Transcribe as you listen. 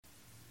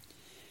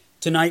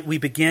Tonight we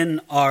begin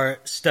our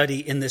study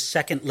in this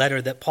second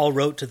letter that Paul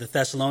wrote to the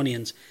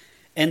Thessalonians.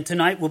 And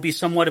tonight will be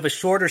somewhat of a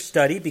shorter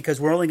study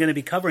because we're only going to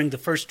be covering the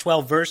first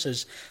 12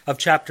 verses of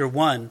chapter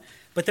 1.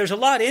 But there's a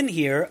lot in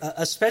here,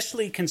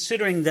 especially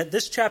considering that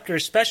this chapter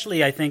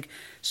especially, I think,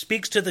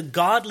 speaks to the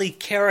godly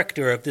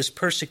character of this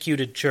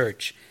persecuted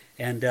church.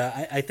 And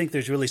I think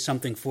there's really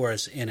something for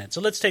us in it.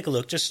 So let's take a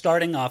look. Just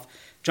starting off,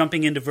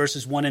 jumping into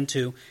verses 1 and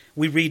 2,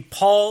 we read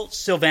Paul,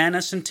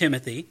 Silvanus, and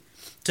Timothy,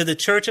 to the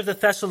church of the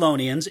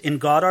Thessalonians in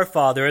God our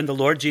Father and the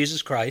Lord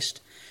Jesus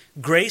Christ,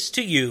 grace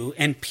to you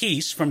and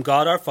peace from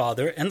God our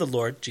Father and the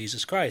Lord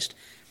Jesus Christ.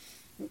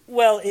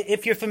 Well,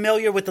 if you're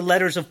familiar with the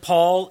letters of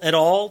Paul at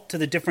all to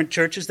the different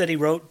churches that he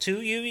wrote to,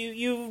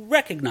 you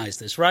recognize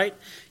this, right?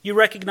 You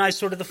recognize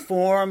sort of the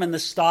form and the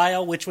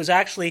style, which was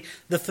actually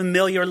the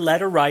familiar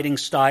letter writing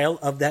style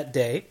of that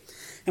day.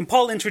 And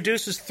Paul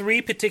introduces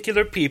three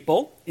particular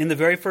people in the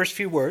very first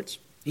few words.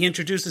 He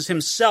introduces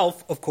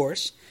himself, of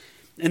course,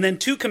 and then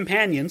two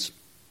companions,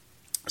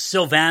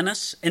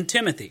 Silvanus and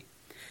Timothy.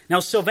 Now,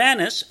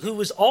 Silvanus, who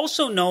was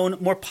also known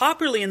more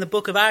popularly in the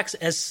book of Acts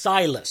as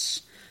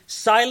Silas.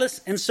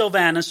 Silas and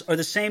Silvanus are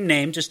the same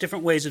name, just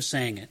different ways of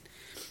saying it.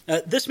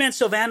 This man,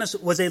 Silvanus,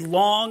 was a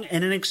long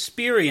and an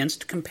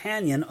experienced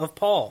companion of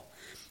Paul.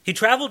 He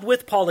traveled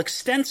with Paul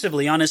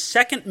extensively on his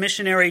second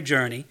missionary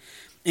journey,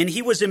 and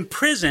he was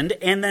imprisoned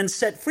and then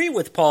set free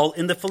with Paul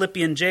in the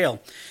Philippian jail.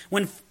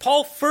 When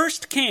Paul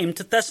first came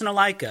to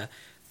Thessalonica,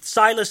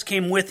 Silas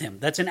came with him.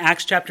 That's in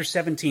Acts chapter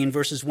 17,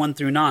 verses 1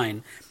 through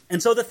 9.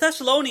 And so the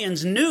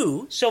Thessalonians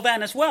knew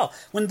Silvanus well.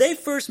 When they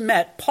first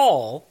met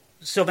Paul,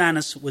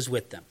 Silvanus was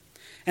with them.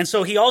 And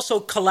so he also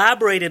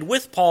collaborated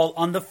with Paul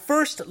on the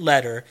first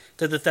letter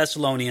to the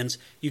Thessalonians.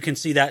 You can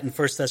see that in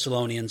 1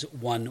 Thessalonians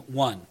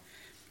 1:1.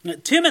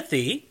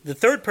 Timothy, the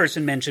third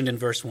person mentioned in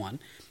verse 1,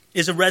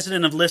 is a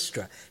resident of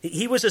Lystra.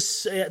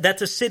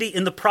 That's a city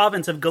in the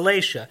province of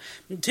Galatia.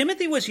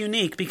 Timothy was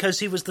unique because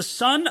he was the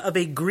son of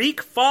a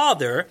Greek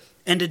father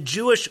and a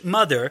Jewish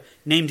mother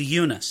named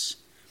Eunice.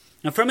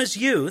 Now, from his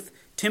youth,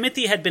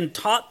 Timothy had been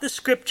taught the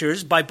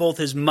scriptures by both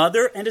his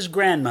mother and his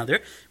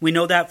grandmother. We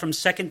know that from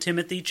 2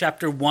 Timothy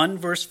chapter 1,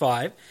 verse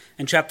 5,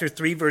 and chapter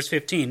 3, verse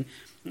 15.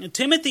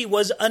 Timothy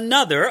was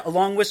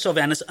along with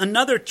Silvanus,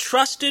 another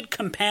trusted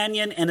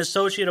companion and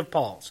associate of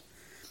Paul's.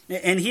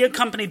 And he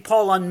accompanied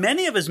Paul on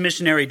many of his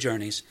missionary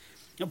journeys.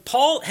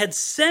 Paul had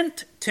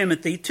sent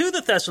Timothy to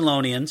the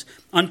Thessalonians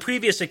on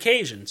previous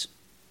occasions.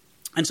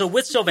 And so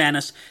with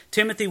Silvanus,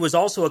 Timothy was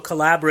also a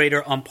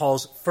collaborator on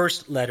Paul's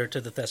first letter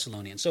to the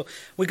Thessalonians. So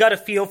we got a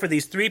feel for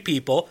these three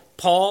people,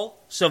 Paul,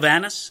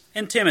 Silvanus,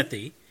 and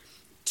Timothy,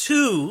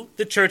 to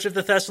the church of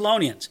the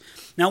Thessalonians.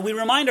 Now we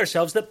remind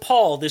ourselves that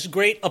Paul, this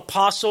great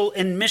apostle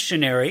and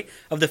missionary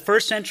of the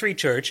first century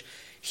church,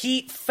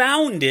 he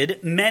founded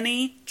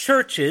many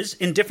churches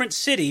in different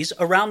cities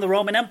around the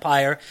Roman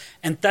Empire,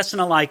 and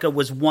Thessalonica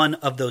was one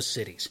of those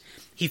cities.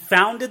 He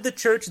founded the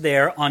church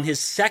there on his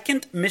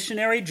second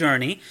missionary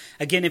journey.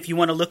 Again, if you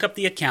want to look up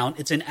the account,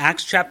 it's in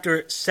Acts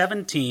chapter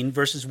 17,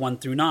 verses 1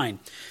 through 9.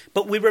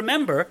 But we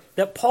remember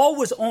that Paul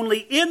was only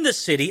in the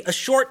city a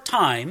short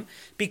time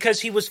because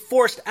he was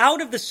forced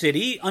out of the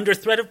city under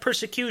threat of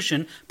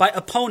persecution by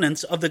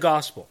opponents of the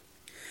gospel.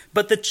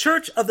 But the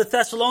church of the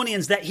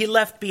Thessalonians that he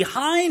left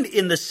behind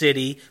in the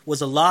city was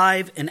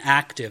alive and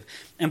active.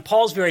 And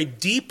Paul's very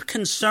deep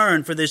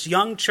concern for this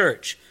young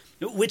church,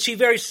 which he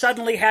very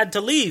suddenly had to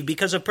leave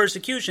because of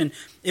persecution,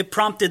 it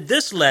prompted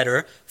this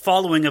letter,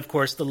 following, of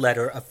course, the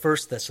letter of 1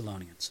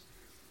 Thessalonians.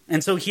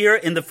 And so here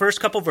in the first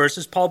couple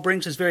verses, Paul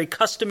brings his very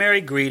customary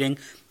greeting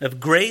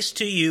of grace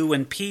to you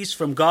and peace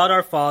from God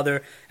our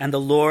Father and the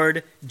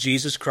Lord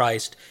Jesus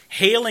Christ,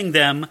 hailing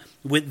them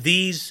with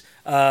these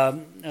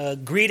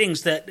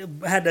greetings that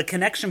had a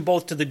connection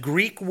both to the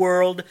Greek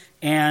world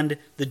and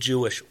the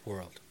Jewish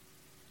world.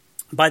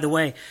 By the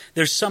way,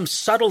 there's some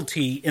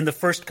subtlety in the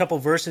first couple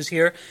verses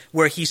here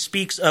where he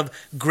speaks of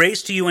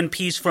grace to you and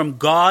peace from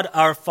God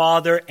our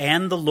Father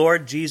and the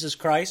Lord Jesus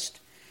Christ.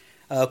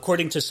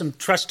 According to some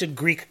trusted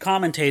Greek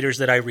commentators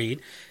that I read,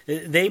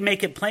 they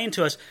make it plain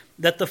to us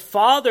that the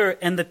Father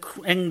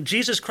and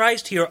Jesus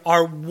Christ here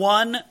are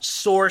one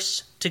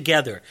source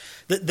together.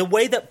 The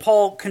way that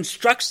Paul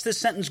constructs this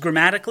sentence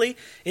grammatically,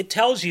 it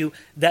tells you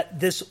that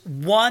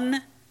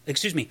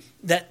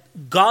that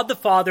God the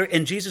Father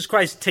and Jesus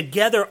Christ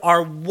together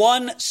are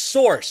one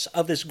source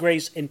of this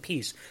grace and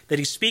peace that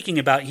he's speaking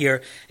about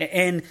here.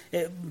 And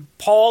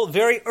Paul,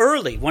 very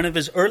early, one of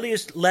his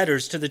earliest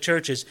letters to the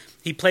churches,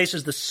 he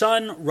places the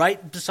Son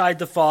right beside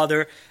the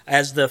Father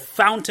as the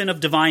fountain of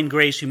divine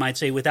grace, you might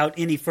say, without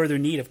any further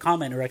need of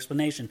comment or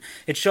explanation.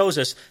 It shows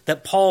us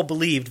that Paul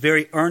believed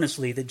very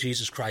earnestly that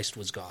Jesus Christ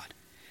was God.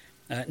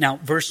 Now,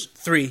 verse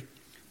 3,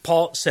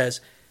 Paul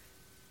says,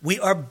 we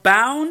are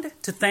bound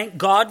to thank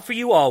God for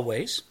you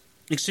always.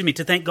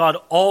 To thank God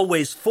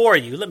always for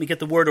you. Let me get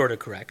the word order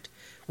correct.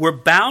 We're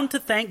bound to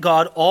thank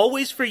God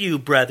always for you,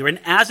 brethren,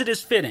 as it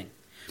is fitting,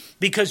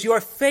 because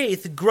your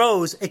faith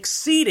grows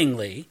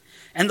exceedingly,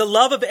 and the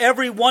love of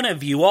every one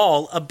of you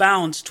all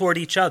abounds toward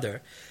each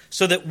other,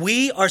 so that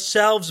we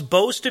ourselves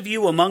boast of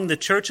you among the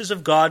churches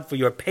of God for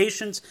your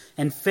patience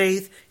and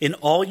faith in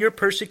all your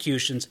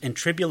persecutions and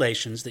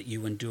tribulations that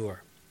you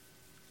endure.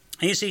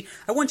 And you see,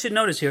 I want you to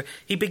notice here,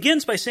 he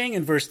begins by saying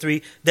in verse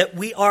 3 that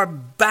we are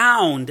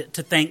bound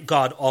to thank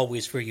God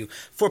always for you.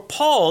 For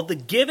Paul, the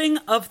giving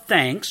of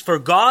thanks for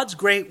God's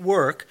great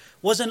work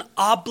was an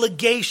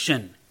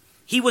obligation.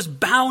 He was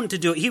bound to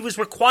do it. He was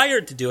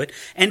required to do it.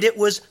 And it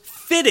was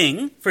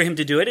fitting for him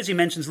to do it, as he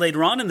mentions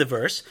later on in the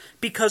verse,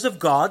 because of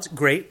God's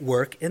great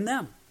work in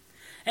them.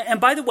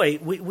 And by the way,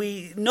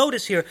 we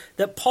notice here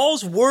that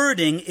Paul's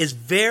wording is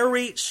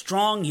very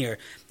strong here.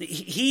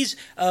 He's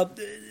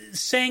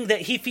saying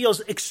that he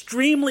feels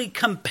extremely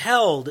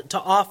compelled to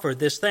offer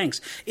this thanks.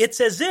 It's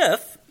as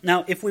if,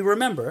 now if we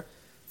remember,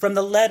 from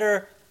the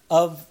letter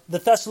of the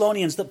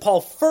Thessalonians that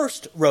Paul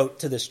first wrote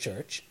to this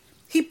church,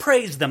 he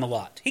praised them a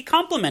lot. He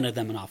complimented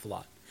them an awful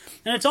lot.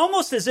 And it's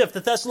almost as if the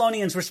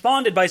Thessalonians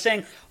responded by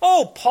saying,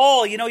 "Oh,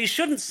 Paul, you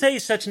shouldn't say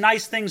such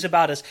nice things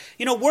about us.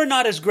 We're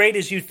not as great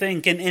as you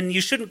think, and you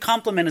shouldn't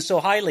compliment us so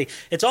highly."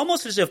 It's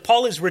almost as if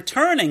Paul is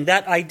returning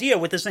that idea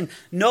with this thing.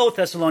 No,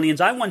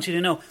 Thessalonians, I want you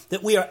to know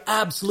that we are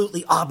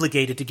absolutely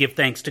obligated to give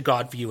thanks to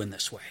God for you in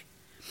this way.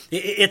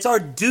 It's our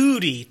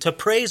duty to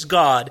praise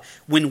God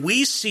when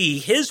we see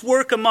his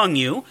work among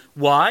you.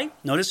 Why?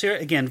 Notice here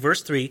again,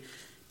 verse 3,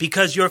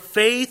 because your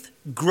faith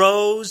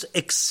grows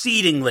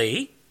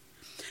exceedingly,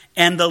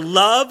 and the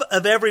love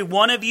of every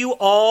one of you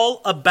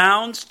all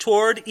abounds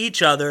toward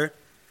each other,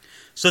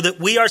 so that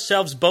we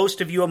ourselves boast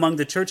of you among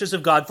the churches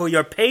of God for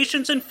your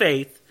patience and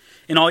faith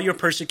in all your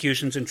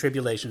persecutions and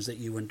tribulations that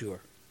you endure.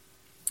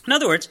 In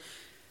other words,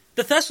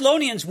 the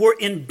Thessalonians were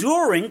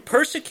enduring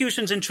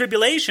persecutions and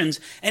tribulations,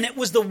 and it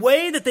was the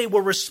way that they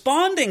were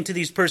responding to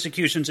these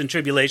persecutions and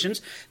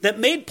tribulations that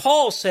made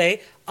Paul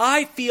say,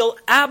 "I feel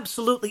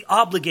absolutely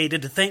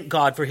obligated to thank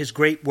God for his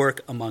great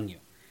work among you."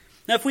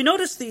 Now, if we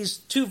notice these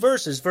two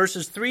verses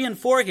 3 and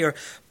 4 here,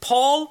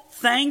 Paul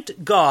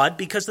thanked God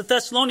because the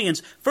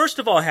Thessalonians, first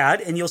of all, had,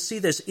 and you'll see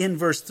this in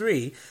verse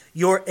 3,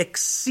 your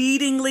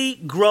exceedingly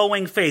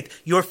growing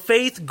faith. Your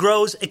faith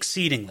grows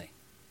exceedingly.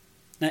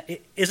 Now,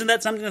 isn't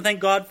that something to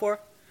thank God for?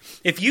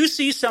 If you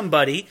see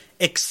somebody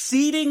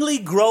exceedingly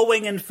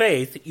growing in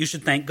faith, you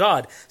should thank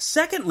God.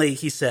 Secondly,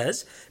 he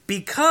says,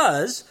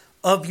 because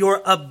of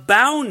your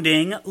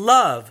abounding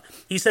love.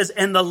 He says,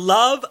 and the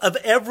love of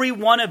every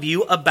one of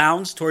you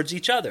abounds towards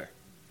each other.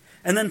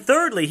 And then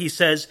thirdly, he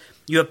says,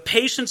 you have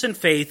patience and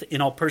faith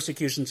in all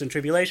persecutions and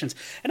tribulations.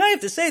 And I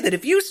have to say that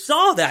if you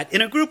saw that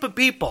in a group of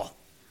people,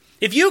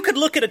 if you could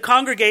look at a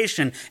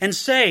congregation and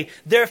say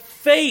their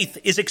faith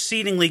is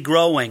exceedingly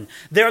growing,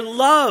 their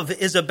love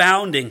is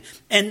abounding,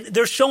 and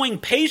they're showing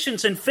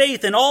patience and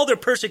faith in all their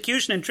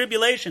persecution and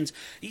tribulations,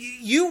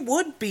 you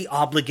would be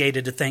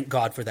obligated to thank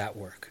God for that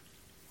work.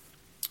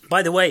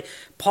 By the way,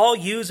 Paul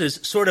uses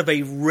sort of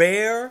a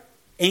rare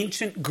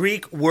ancient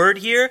Greek word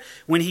here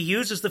when he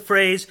uses the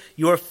phrase,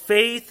 your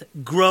faith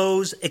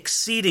grows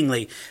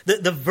exceedingly.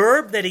 The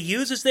verb that he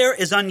uses there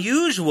is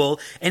unusual,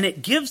 and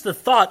it gives the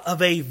thought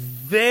of a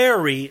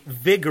very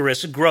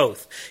vigorous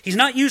growth. He's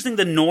not using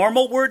the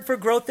normal word for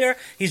growth there.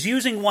 He's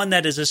using one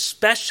that is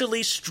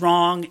especially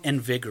strong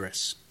and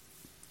vigorous.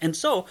 And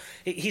so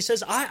he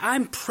says,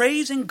 I'm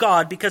praising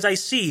God because I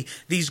see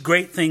these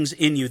great things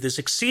in you, this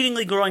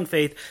exceedingly growing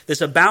faith,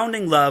 this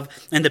abounding love,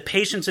 and the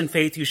patience and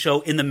faith you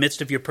show in the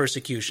midst of your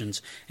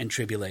persecutions and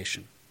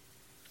tribulation.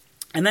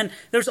 And then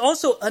there's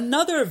also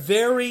another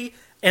very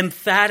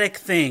emphatic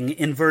thing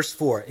in verse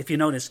 4, if you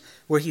notice,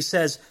 where he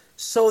says,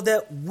 so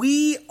that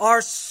we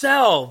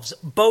ourselves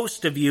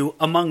boast of you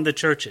among the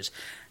churches.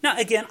 Now,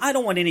 again, I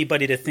don't want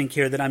anybody to think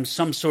here that I'm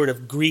some sort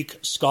of Greek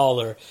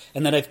scholar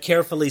and that I've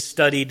carefully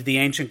studied the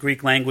ancient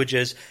Greek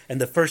languages,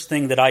 and the first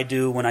thing that I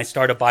do when I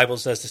start a Bible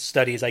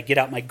study is I get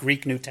out my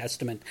Greek New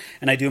Testament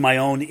and I do my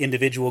own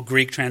individual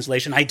Greek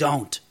translation. I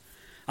don't.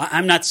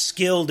 I'm not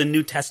skilled in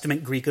New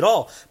Testament Greek at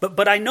all,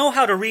 but I know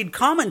how to read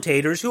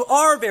commentators who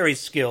are very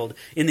skilled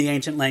in the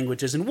ancient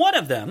languages, and one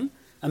of them,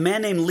 a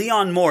man named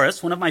Leon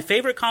Morris, one of my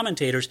favorite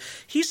commentators,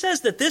 he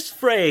says that this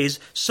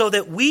phrase, so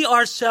that we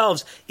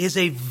ourselves, is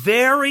a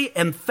very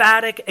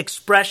emphatic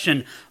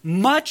expression,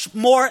 much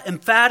more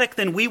emphatic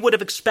than we would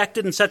have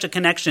expected in such a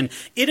connection.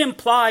 It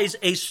implies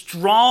a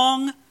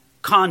strong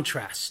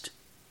contrast.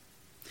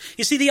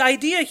 You see, the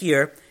idea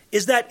here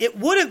is that it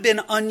would have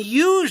been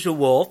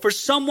unusual for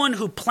someone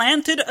who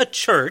planted a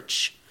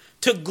church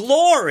to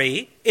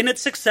glory in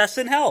its success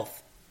and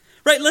health.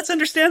 Right? Let's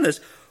understand this.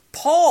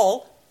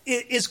 Paul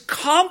is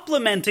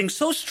complimenting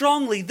so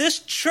strongly this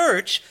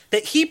church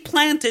that he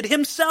planted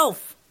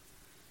himself.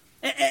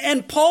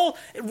 And Paul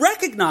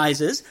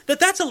recognizes that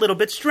that's a little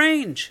bit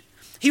strange.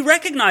 He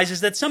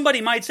recognizes that somebody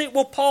might say,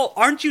 well, Paul,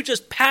 aren't you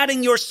just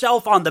patting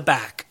yourself on the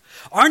back?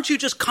 Aren't you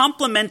just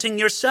complimenting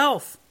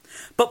yourself?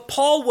 But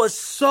Paul was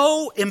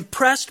so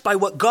impressed by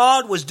what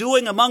God was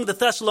doing among the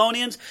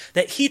Thessalonians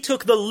that he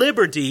took the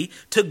liberty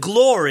to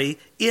glory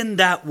in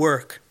that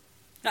work.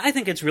 I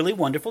think it's really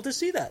wonderful to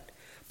see that.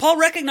 Paul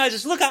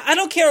recognizes, look, I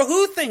don't care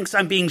who thinks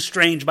I'm being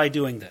strange by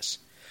doing this.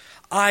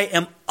 I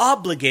am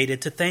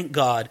obligated to thank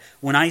God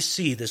when I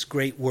see this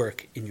great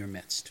work in your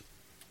midst.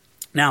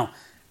 Now,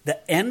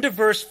 the end of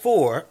verse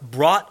 4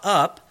 brought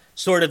up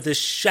sort of this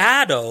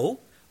shadow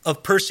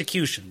of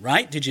persecution,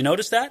 right? Did you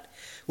notice that?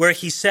 Where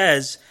he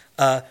says,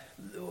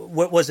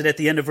 what was it at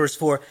the end of verse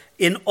 4?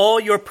 In all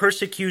your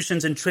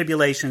persecutions and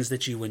tribulations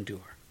that you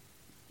endure.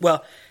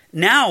 Well,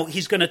 now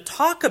he's going to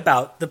talk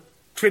about the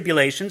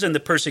tribulations and the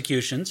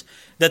persecutions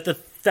that the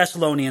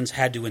Thessalonians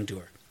had to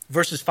endure.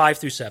 Verses 5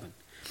 through 7.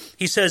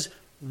 He says,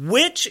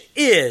 which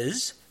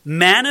is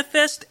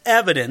manifest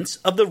evidence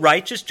of the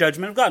righteous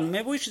judgment of God.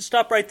 Maybe we should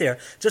stop right there,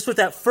 just with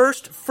that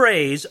first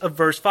phrase of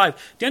verse 5.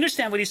 Do you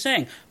understand what he's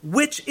saying?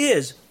 Which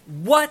is,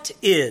 what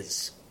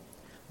is?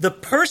 The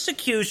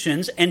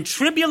persecutions and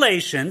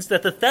tribulations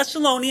that the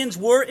Thessalonians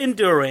were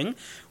enduring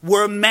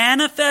were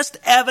manifest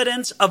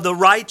evidence of the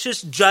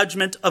righteous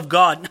judgment of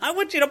God. Now, I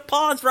want you to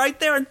pause right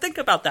there and think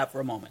about that for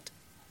a moment.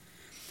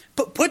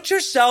 But put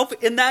yourself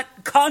in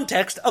that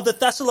context of the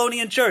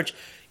Thessalonian church.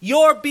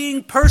 You're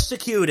being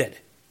persecuted.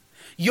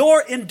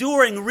 You're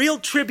enduring real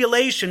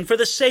tribulation for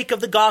the sake of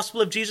the gospel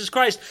of Jesus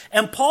Christ.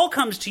 And Paul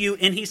comes to you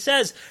and he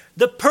says,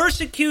 the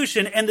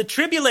persecution and the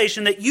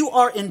tribulation that you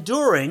are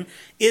enduring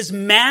is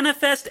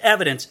manifest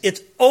evidence.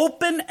 It's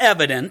open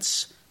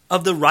evidence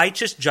of the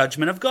righteous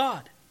judgment of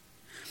God.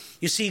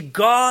 You see,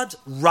 God's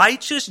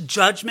righteous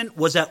judgment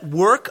was at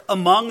work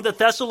among the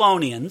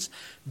Thessalonians,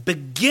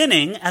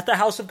 beginning at the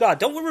house of God.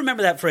 Don't we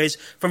remember that phrase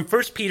from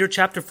 1 Peter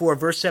chapter 4,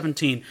 verse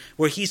 17,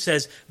 where he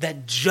says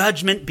that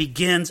judgment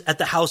begins at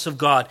the house of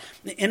God.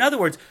 In other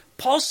words,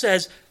 Paul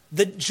says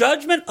the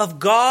judgment of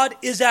God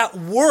is at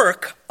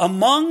work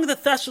among the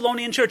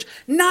Thessalonian church,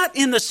 not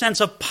in the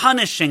sense of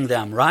punishing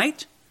them,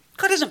 right?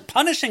 God isn't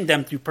punishing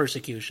them through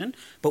persecution,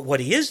 but what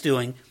he is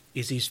doing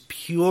is he's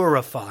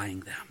purifying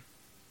them.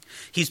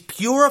 He's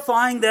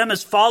purifying them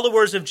as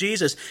followers of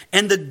Jesus.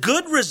 And the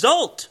good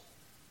result,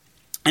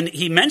 and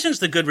he mentions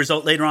the good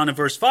result later on in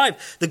verse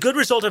 5, the good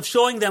result of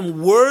showing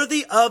them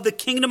worthy of the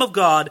kingdom of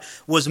God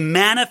was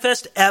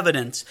manifest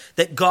evidence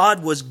that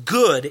God was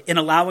good in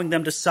allowing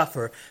them to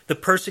suffer the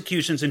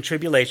persecutions and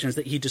tribulations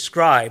that he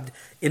described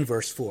in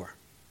verse 4.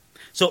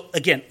 So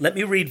again, let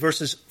me read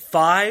verses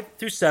 5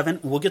 through 7.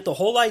 We'll get the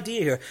whole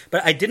idea here,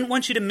 but I didn't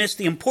want you to miss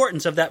the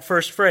importance of that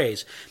first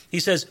phrase. He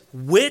says,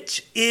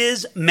 which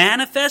is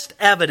manifest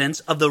evidence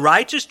of the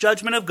righteous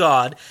judgment of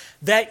God,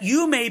 that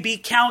you may be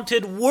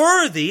counted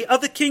worthy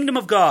of the kingdom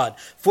of God,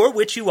 for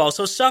which you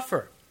also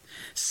suffer.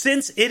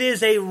 Since it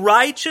is a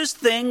righteous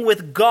thing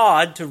with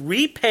God to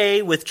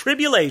repay with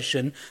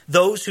tribulation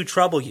those who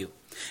trouble you,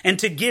 and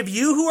to give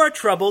you who are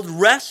troubled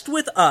rest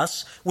with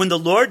us when the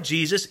Lord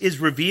Jesus is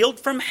revealed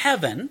from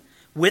heaven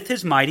with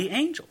his mighty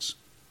angels.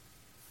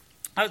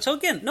 So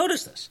again,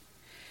 notice this.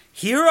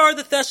 Here are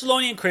the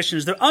Thessalonian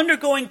Christians. They're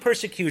undergoing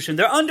persecution.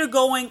 They're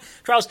undergoing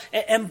trials.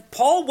 And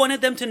Paul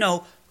wanted them to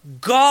know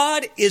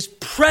God is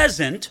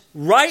present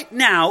right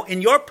now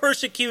in your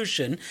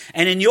persecution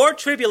and in your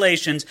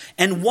tribulations.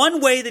 And one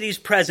way that he's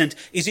present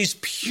is he's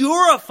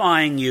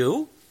purifying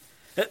you,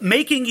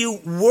 making you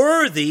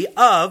worthy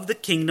of the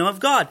kingdom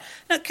of God.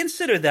 Now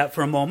consider that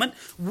for a moment.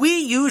 We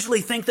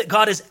usually think that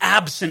God is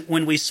absent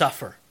when we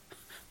suffer.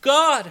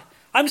 God,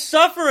 I'm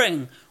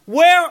suffering.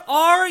 Where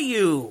are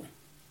you?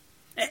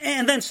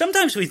 And then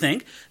sometimes we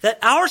think that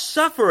our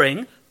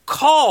suffering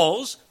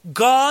calls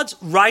God's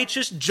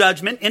righteous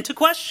judgment into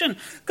question.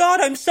 God,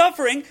 I'm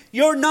suffering.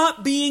 You're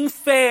not being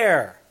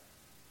fair.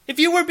 If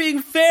you were being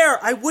fair,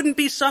 I wouldn't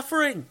be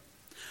suffering.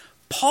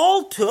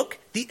 Paul took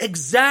the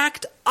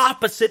exact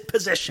opposite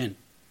position.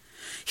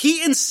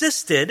 He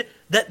insisted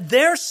that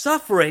their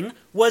suffering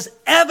was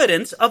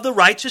evidence of the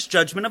righteous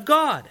judgment of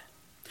God.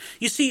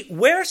 You see,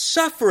 where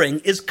suffering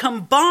is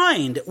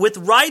combined with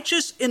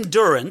righteous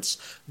endurance,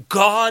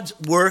 God's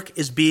work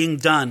is being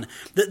done.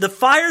 The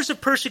fires of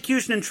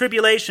persecution and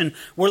tribulation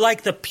were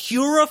like the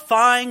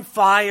purifying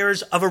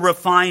fires of a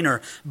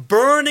refiner,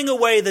 burning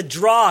away the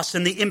dross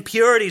and the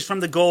impurities from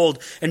the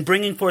gold and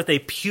bringing forth a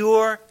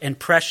pure and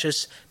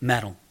precious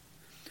metal.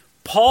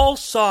 Paul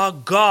saw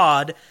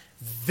God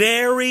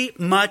very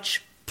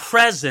much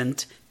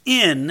present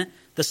in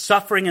the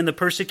suffering and the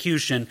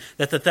persecution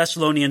that the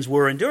Thessalonians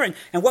were enduring.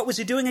 And what was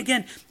he doing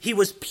again? He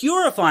was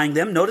purifying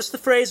them. Notice the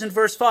phrase in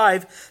verse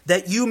 5,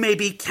 that you may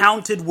be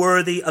counted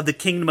worthy of the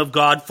kingdom of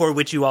God for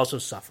which you also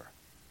suffer.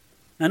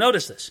 Now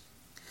notice this.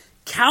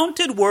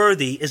 Counted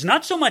worthy is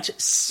not so much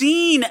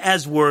seen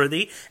as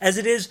worthy as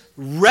it is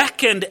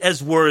reckoned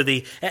as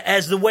worthy,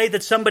 as the way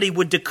that somebody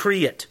would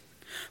decree it.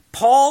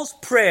 Paul's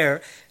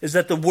prayer is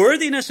that the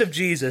worthiness of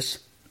Jesus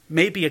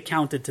may be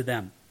accounted to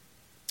them.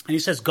 And he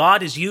says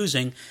God is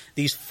using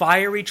these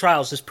fiery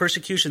trials, this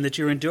persecution that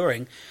you're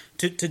enduring,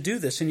 to do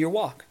this in your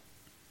walk.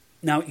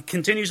 Now, it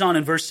continues on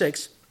in verse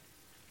 6.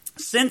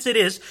 Since it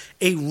is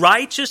a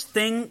righteous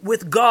thing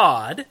with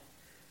God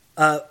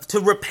to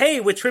repay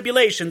with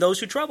tribulation those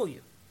who trouble you.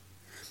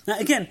 Now,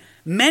 again,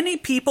 many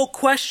people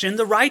question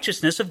the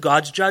righteousness of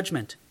God's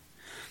judgment.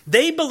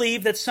 They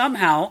believe that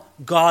somehow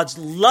God's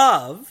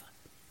love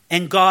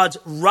and God's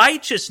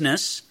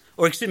righteousness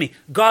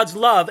God's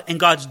love and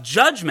God's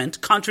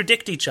judgment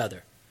contradict each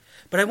other.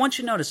 But I want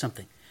you to notice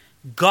something.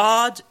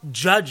 God's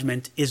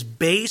judgment is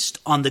based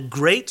on the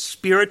great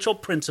spiritual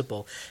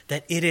principle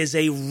that it is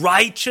a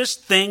righteous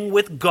thing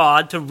with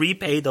God to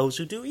repay those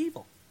who do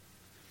evil.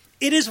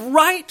 It is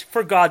right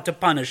for God to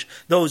punish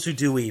those who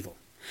do evil.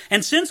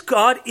 And since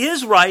God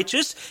is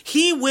righteous,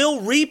 he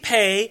will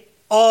repay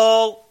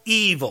all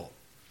evil.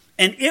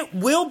 And it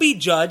will be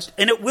judged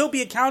and it will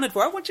be accounted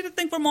for. I want you to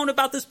think for a moment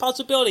about this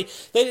possibility.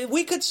 That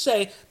we could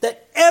say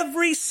that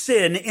every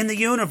sin in the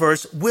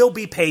universe will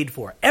be paid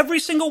for. Every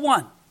single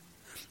one.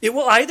 It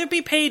will either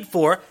be paid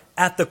for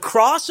at the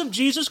cross of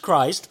Jesus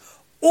Christ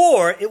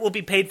or it will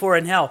be paid for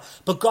in hell.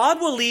 But God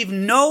will leave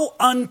no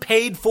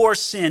unpaid for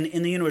sin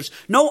in the universe.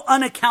 No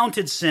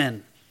unaccounted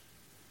sin.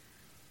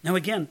 Now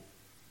again,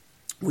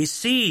 we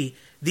see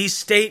these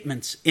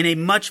statements in a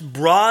much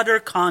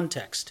broader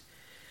context.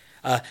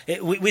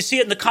 We see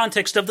it in the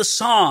context of the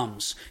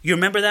Psalms. You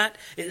remember that?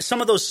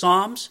 Some of those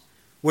Psalms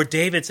where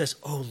David says,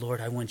 "Oh Lord,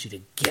 I want you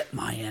to get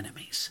my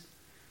enemies."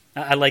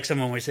 I like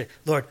someone where he says,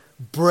 "Lord,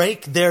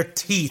 break their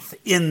teeth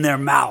in their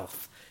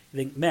mouth." You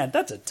think, man,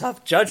 that's a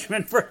tough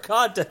judgment for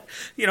God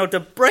to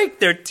break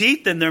their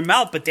teeth in their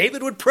mouth. But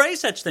David would pray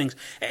such things.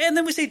 And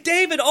then we say,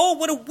 David, oh,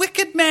 what a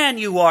wicked man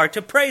you are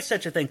to pray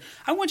such a thing.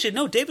 I want you to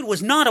know David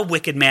was not a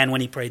wicked man when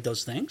he prayed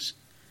those things.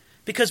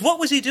 Because what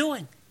was he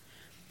doing?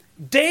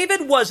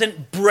 David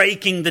wasn't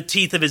breaking the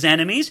teeth of his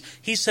enemies.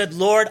 He said,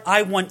 Lord,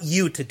 I want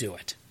you to do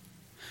it.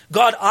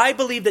 God, I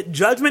believe that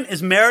judgment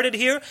is merited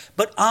here,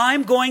 but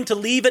I'm going to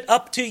leave it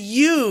up to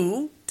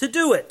you to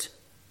do it.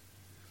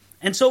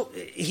 And so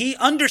he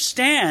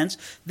understands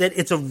that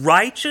it's a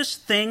righteous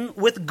thing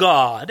with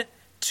God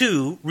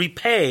to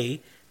repay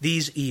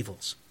these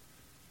evils.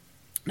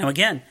 Now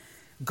again,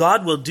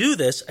 God will do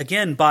this,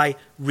 again, by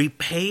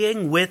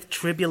repaying with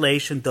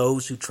tribulation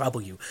those who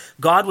trouble you.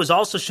 God was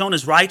also shown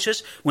as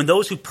righteous when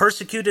those who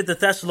persecuted the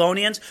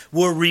Thessalonians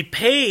were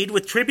repaid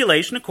with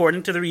tribulation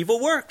according to their evil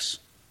works.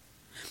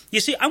 You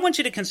see, I want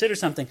you to consider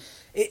something.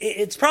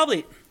 It's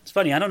funny,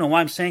 I don't know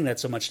why I'm saying that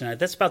so much tonight.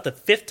 That's about the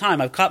 5th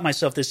time I've caught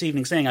myself this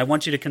evening saying, I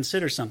want you to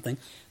consider something.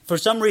 For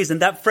some reason,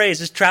 that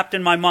phrase is trapped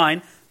in my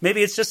mind.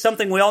 Maybe it's just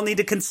something we all need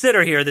to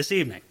consider here this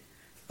evening.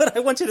 But I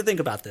want you to think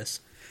about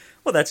this.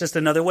 Well, that's just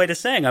another way to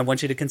saying, I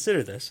want you to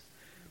consider this.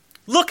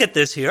 Look at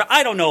this here.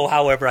 I don't know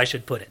however I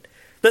should put it.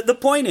 But the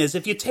point is,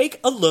 if you take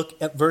a look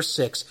at verse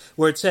 6,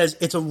 where it says,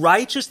 it's a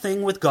righteous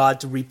thing with God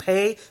to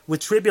repay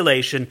with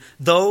tribulation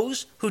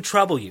those who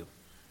trouble you.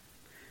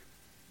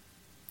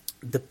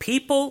 The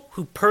people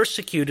who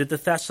persecuted the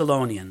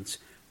Thessalonians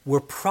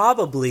were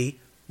probably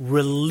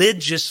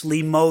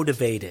religiously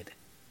motivated.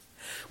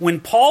 When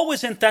Paul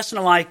was in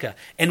Thessalonica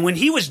and when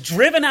he was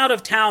driven out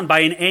of town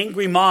by an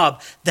angry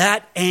mob,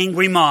 that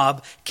angry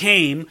mob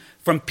came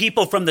from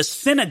people from the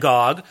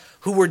synagogue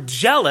who were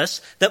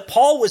jealous that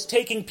Paul was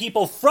taking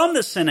people from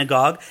the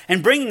synagogue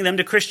and bringing them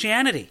to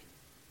Christianity.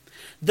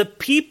 The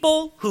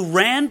people who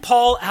ran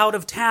Paul out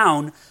of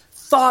town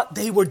thought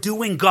they were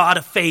doing God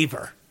a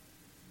favor.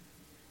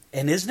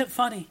 And isn't it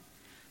funny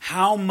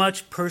how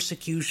much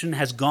persecution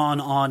has gone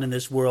on in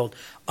this world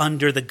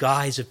under the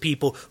guise of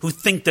people who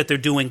think that they're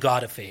doing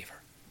God a favor?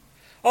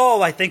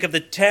 Oh, I think of the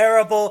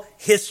terrible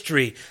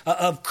history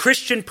of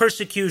Christian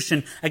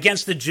persecution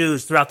against the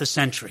Jews throughout the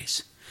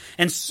centuries.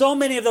 And so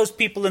many of those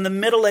people in the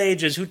Middle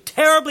Ages who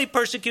terribly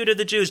persecuted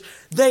the Jews,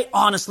 they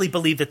honestly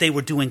believed that they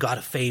were doing God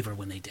a favor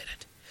when they did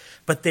it.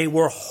 But they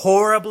were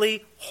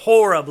horribly,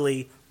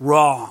 horribly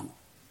wrong.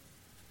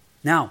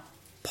 Now,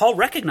 Paul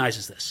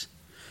recognizes this.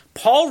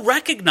 Paul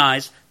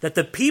recognized that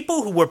the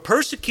people who were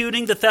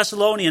persecuting the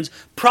Thessalonians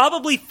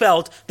probably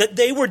felt that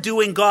they were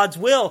doing God's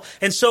will.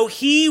 And so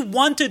he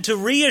wanted to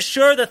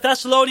reassure the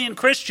Thessalonian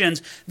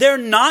Christians they're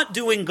not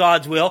doing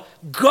God's will.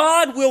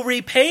 God will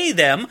repay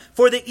them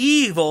for the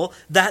evil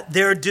that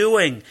they're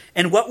doing.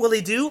 And what will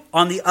he do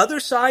on the other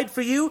side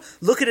for you?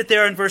 Look at it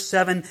there in verse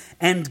 7.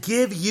 And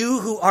give you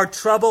who are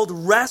troubled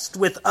rest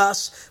with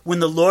us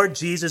when the Lord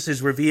Jesus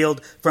is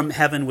revealed from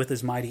heaven with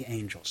his mighty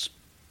angels.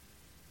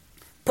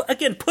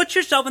 Again, put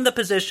yourself in the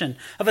position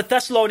of a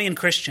Thessalonian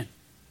Christian.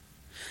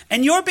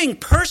 And you're being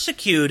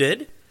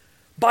persecuted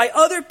by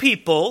other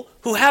people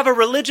who have a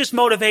religious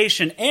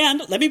motivation.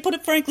 And, let me put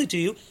it frankly to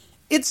you,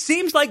 it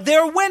seems like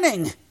they're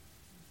winning.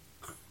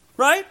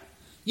 Right?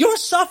 You're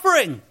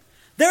suffering.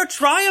 They're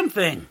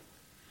triumphing.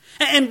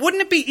 And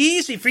wouldn't it be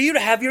easy for you to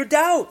have your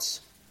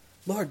doubts?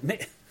 Lord,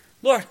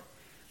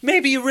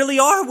 maybe you really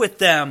are with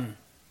them.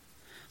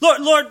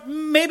 Lord,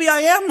 maybe I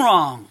am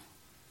wrong.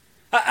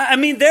 I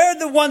mean, they're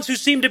the ones who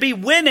seem to be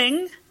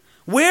winning.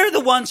 We're the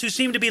ones who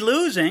seem to be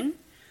losing.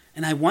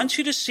 And I want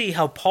you to see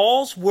how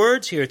Paul's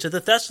words here to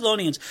the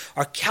Thessalonians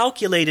are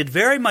calculated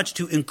very much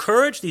to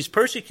encourage these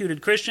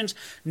persecuted Christians.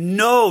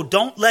 No,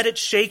 don't let it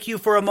shake you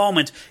for a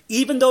moment.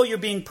 Even though you're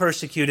being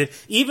persecuted,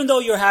 even though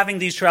you're having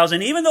these trials,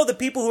 and even though the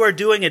people who are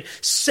doing it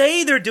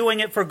say they're doing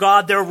it for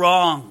God, they're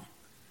wrong.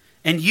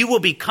 And you will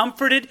be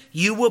comforted,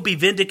 you will be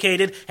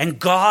vindicated, and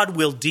God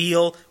will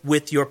deal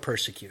with your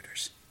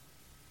persecutors.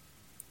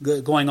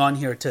 Going on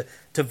here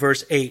to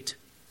verse 8.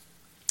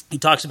 He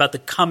talks about the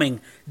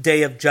coming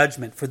day of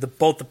judgment for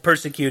both the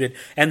persecuted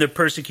and the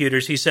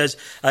persecutors. He says,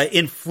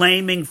 in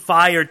flaming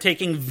fire,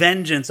 taking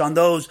vengeance on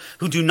those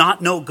who do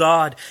not know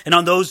God and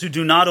on those who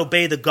do not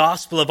obey the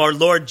gospel of our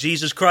Lord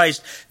Jesus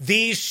Christ.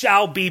 These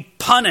shall be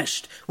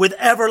punished with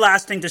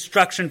everlasting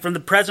destruction from the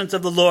presence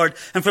of the Lord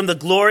and from the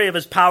glory of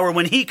his power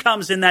when he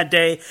comes in that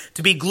day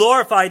to be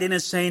glorified in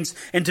his saints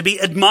and to be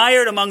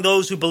admired among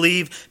those who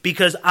believe,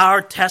 because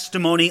our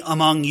testimony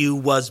among you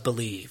was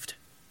believed.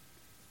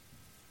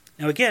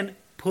 Now again,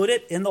 put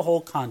it in the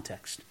whole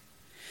context.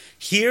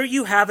 Here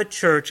you have a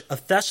church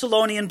of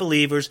Thessalonian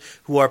believers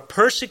who are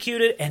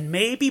persecuted, and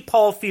maybe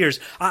Paul fears,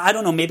 I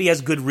don't know, maybe he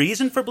has good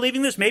reason for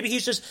believing this. Maybe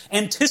he's just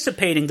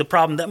anticipating the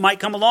problem that might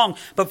come along.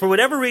 But for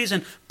whatever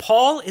reason,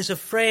 Paul is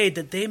afraid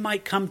that they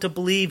might come to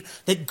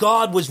believe that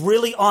God was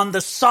really on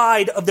the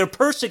side of their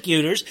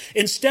persecutors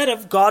instead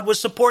of God was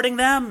supporting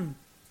them.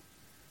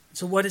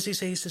 So what does he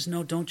say? He says,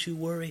 no, don't you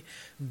worry.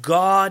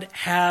 God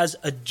has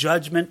a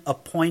judgment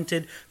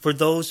appointed for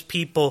those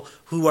people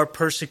who are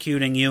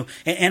persecuting you.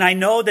 And I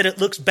know that it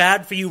looks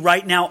bad for you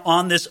right now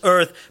on this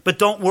earth, but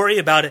don't worry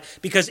about it,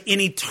 because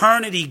in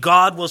eternity,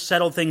 God will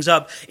settle things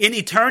up. In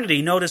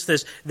eternity, notice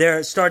this,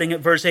 there starting at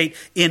verse 8,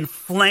 in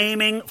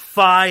flaming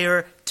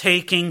fire,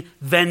 taking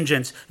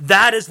vengeance.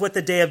 That is what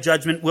the day of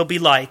judgment will be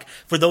like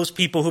for those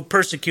people who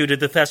persecuted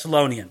the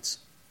Thessalonians.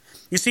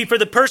 You see, for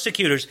the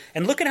persecutors,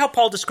 and look at how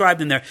Paul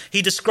described them there.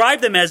 He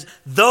described them as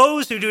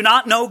those who do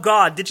not know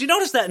God. Did you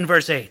notice that in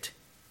verse 8?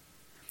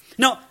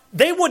 No,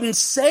 they wouldn't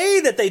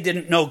say that they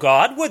didn't know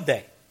God, would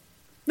they?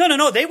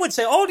 No. They would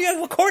say, oh,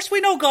 yeah, of course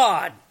we know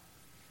God.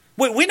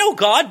 We know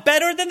God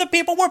better than the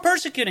people we're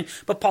persecuting.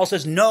 But Paul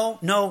says, no.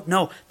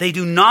 They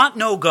do not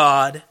know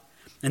God.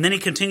 And then he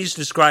continues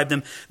to describe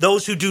them,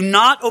 those who do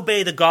not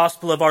obey the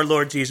gospel of our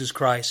Lord Jesus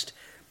Christ.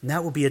 And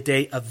that will be a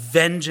day of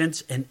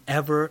vengeance and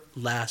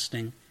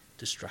everlasting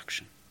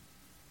destruction.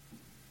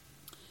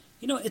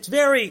 You know, it's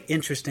very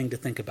interesting to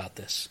think about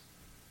this.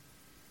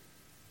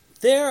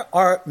 There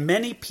are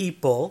many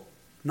people,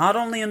 not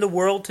only in the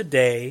world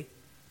today,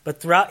 but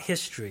throughout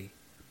history,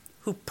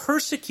 who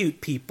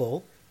persecute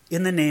people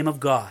in the name of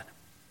God.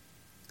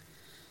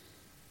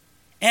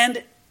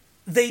 And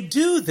they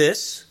do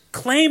this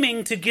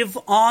claiming to give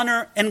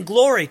honor and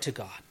glory to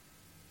God.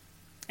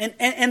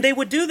 And they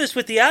would do this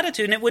with the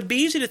attitude, and it would be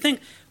easy to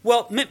think,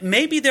 well,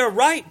 maybe they're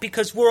right,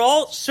 because we're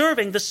all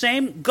serving the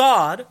same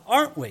God,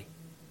 aren't we?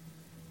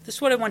 This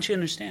is what I want you to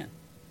understand.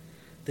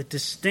 The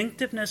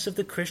distinctiveness of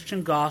the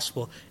Christian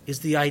gospel is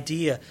the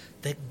idea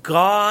that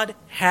God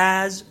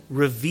has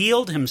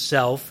revealed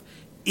himself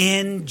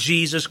in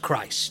Jesus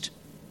Christ.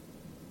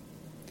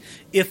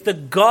 If the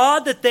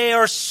God that they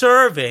are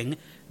serving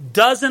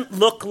doesn't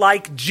look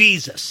like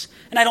Jesus,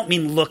 and I don't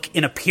mean look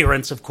in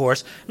appearance, of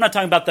course. I'm not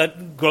talking about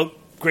the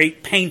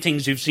great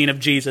paintings you've seen of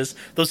Jesus,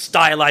 those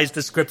stylized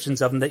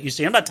descriptions of him that you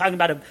see. I'm not talking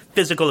about a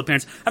physical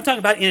appearance. I'm talking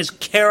about in his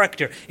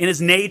character, in his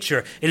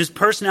nature, in his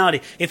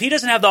personality. If he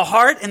doesn't have the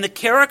heart and the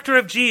character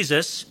of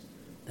Jesus,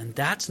 then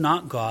that's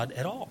not God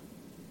at all.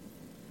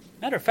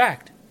 Matter of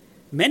fact,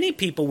 many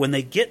people, when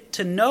they get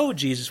to know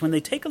Jesus, when they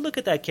take a look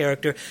at that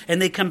character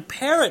and they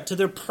compare it to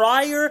their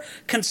prior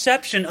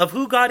conception of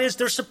who God is,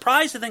 they're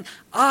surprised to think,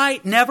 I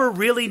never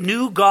really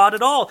knew God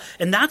at all.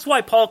 And that's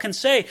why Paul can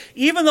say,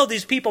 even though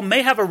these people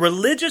may have a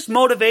religious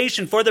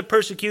motivation for their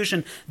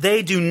persecution,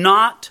 they do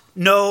not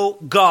know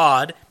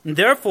God. And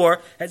therefore,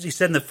 as he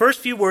said in the first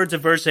few words of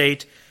verse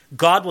 8,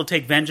 God will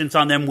take vengeance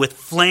on them with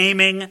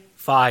flaming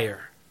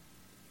fire.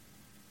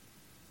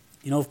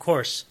 You know, of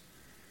course,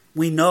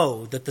 we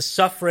know that the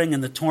suffering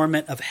and the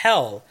torment of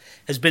hell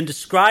has been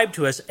described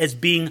to us as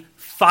being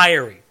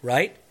fiery,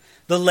 right?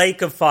 The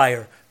lake of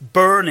fire,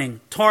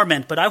 burning,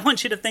 torment. But I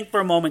want you to think for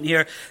a moment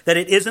here that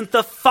it isn't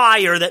the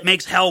fire that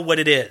makes hell what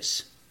it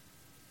is.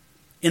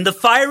 In the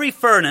fiery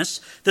furnace,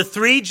 the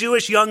 3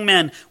 Jewish young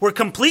men were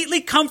completely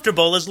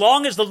comfortable as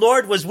long as the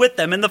Lord was with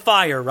them in the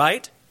fire,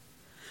 right?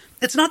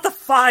 It's not the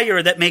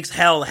fire that makes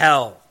hell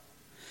hell.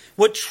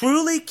 What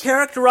truly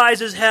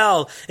characterizes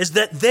hell is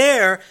that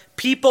there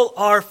people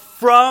are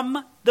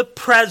from the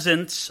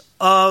presence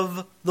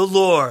of the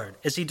Lord,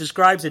 as he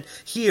describes it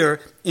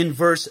here in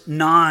verse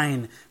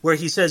 9, where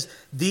he says,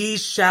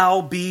 these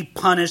shall be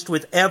punished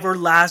with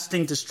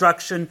everlasting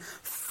destruction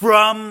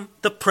from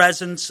the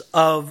presence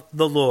of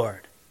the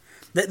Lord.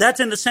 That's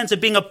in the sense of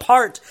being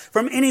apart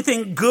from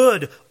anything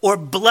good or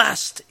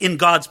blessed in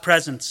God's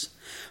presence.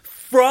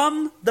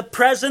 From the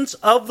presence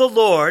of the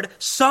Lord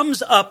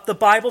sums up the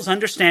Bible's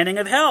understanding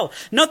of hell.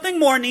 Nothing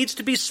more needs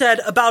to be said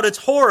about its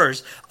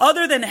horrors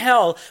other than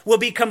hell will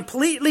be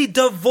completely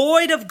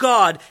devoid of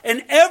God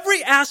in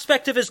every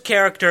aspect of his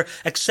character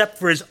except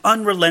for his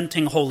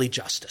unrelenting holy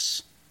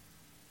justice.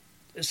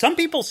 Some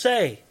people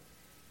say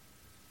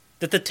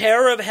that the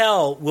terror of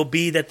hell will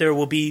be that there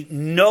will be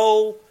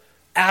no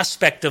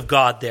aspect of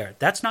God there.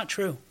 That's not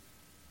true.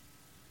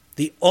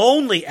 The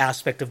only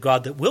aspect of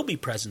God that will be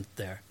present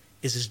there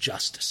is his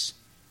justice.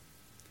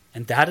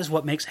 And that is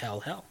what makes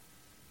hell hell.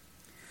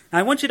 Now,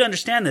 I want you to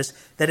understand this,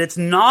 that it's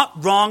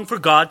not wrong for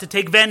God to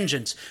take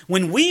vengeance.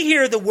 When we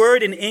hear the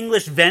word in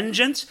English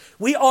vengeance,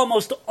 we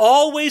almost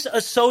always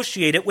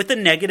associate it with a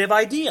negative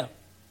idea.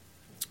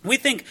 We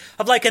think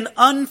of like an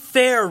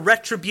unfair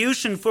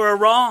retribution for a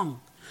wrong.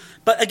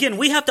 But again,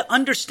 we have to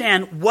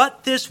understand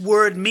what this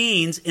word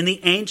means in the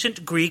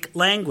ancient Greek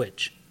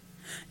language.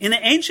 In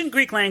the ancient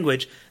Greek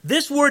language,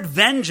 this word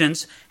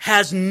vengeance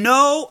has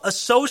no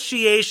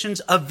associations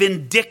of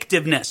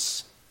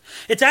vindictiveness.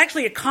 It's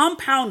actually a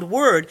compound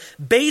word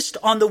based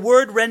on the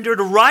word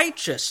rendered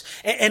righteous.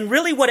 And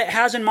really what it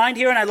has in mind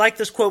here, and I like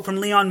this quote from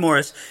Leon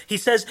Morris, he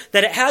says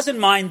that it has in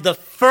mind the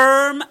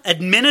firm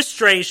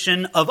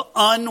administration of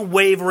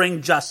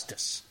unwavering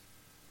justice.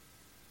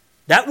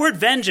 That word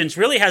vengeance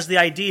really has the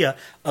idea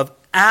of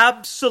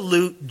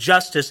absolute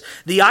justice.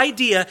 The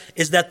idea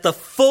is that the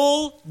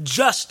full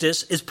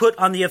justice is put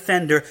on the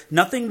offender,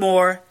 nothing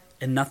more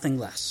and nothing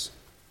less.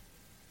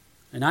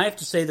 And I have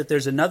to say that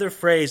there's another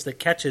phrase that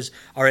catches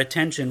our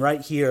attention right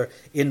here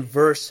in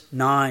verse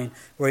 9,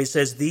 where he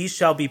says, "These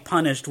shall be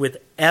punished with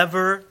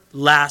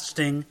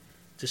everlasting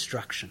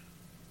destruction."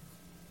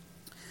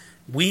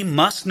 We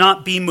must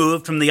not be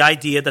moved from the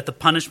idea that the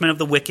punishment of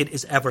the wicked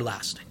is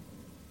everlasting.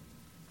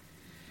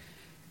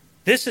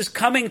 This is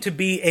coming to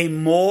be a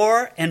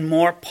more and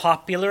more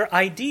popular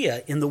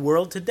idea in the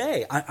world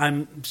today.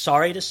 I'm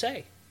sorry to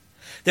say.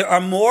 There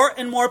are more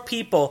and more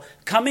people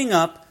coming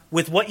up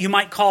with what you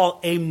might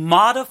call a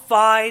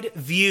modified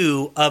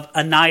view of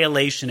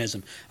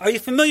annihilationism. Are you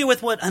familiar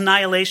with what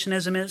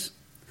annihilationism is?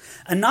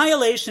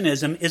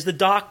 Annihilationism is the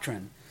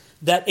doctrine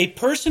that a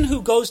person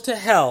who goes to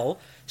hell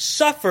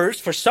suffers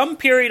for some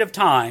period of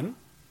time,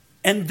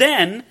 and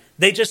then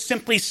they just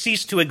simply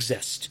cease to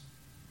exist.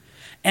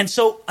 And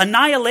so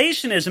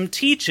annihilationism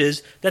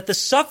teaches that the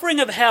suffering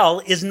of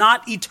hell is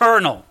not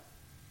eternal,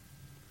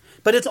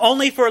 but it's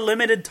only for a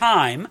limited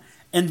time,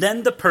 and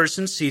then the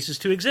person ceases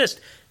to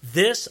exist.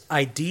 This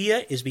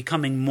idea is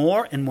becoming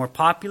more and more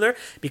popular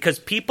because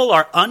people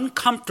are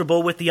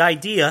uncomfortable with the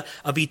idea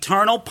of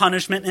eternal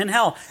punishment in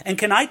hell. And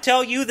can I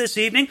tell you this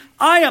evening,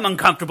 I am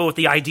uncomfortable with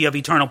the idea of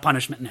eternal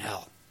punishment in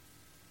hell.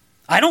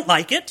 I don't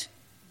like it.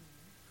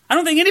 I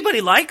don't think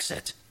anybody likes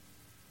it.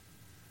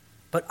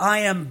 But I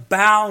am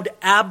bound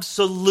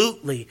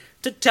absolutely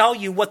to tell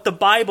you what the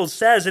Bible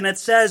says. And it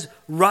says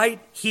right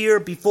here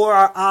before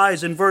our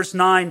eyes in verse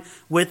 9,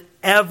 with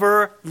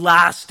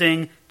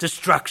everlasting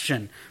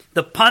destruction.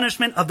 The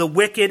punishment of the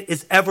wicked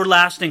is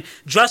everlasting.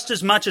 Just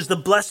as much as the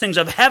blessings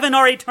of heaven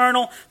are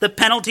eternal, the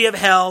penalty of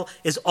hell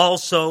is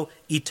also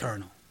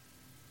eternal.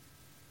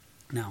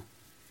 Now,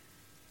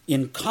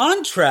 in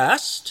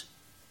contrast,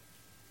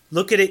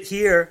 look at it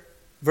here,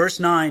 verse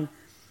 9.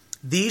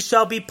 These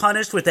shall be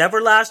punished with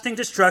everlasting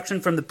destruction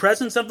from the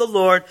presence of the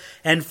Lord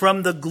and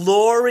from the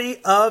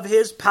glory of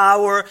his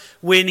power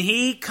when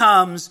he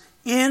comes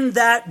in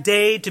that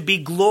day to be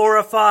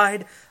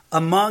glorified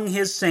among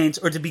his saints,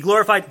 or to be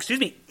glorified,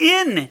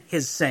 in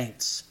his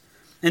saints,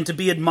 and to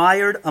be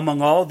admired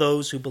among all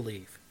those who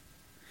believe.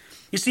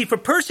 You see, for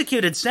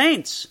persecuted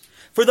saints,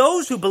 for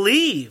those who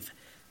believe,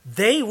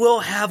 they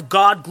will have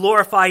God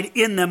glorified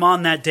in them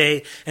on that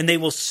day, and they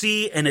will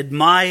see and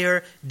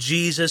admire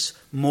Jesus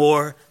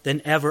more than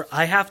ever.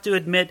 I have to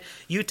admit,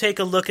 you take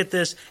a look at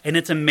this, and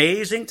it's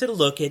amazing to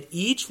look at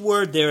each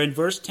word there in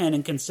verse 10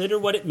 and consider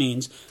what it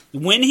means.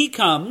 When he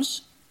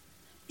comes,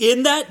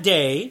 in that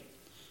day,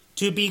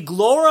 to be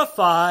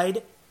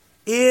glorified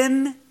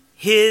in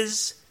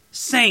his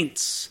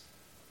saints.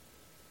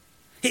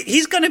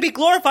 He's going to be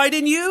glorified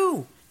in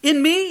you,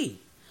 in me.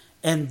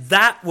 And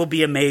that will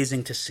be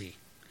amazing to see.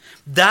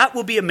 That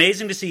will be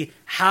amazing to see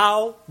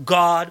how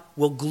God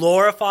will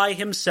glorify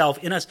himself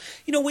in us.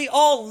 You know, we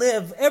all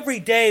live every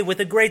day with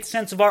a great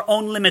sense of our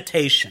own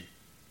limitation.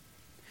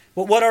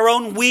 What our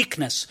own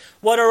weakness,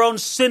 what our own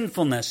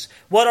sinfulness,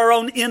 what our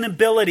own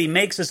inability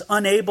makes us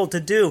unable to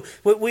do.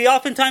 We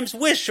oftentimes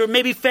wish or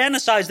maybe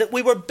fantasize that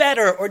we were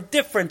better or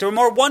different or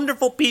more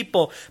wonderful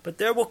people. But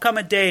there will come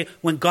a day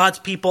when God's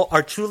people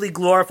are truly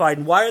glorified.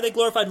 And why are they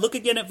glorified? Look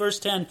again at verse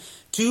 10.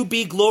 To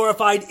be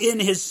glorified in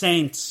his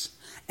saints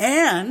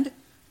and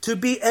to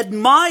be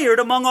admired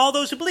among all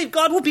those who believe.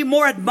 God will be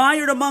more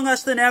admired among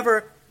us than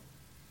ever.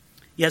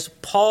 Yes,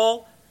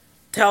 Paul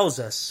tells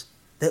us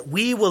that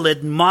we will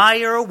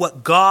admire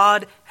what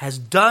God has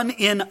done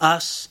in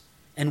us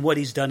and what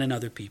he's done in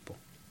other people.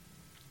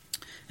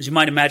 As you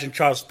might imagine,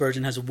 Charles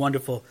Spurgeon has a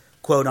wonderful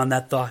quote on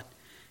that thought.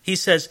 He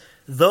says,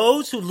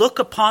 "Those who look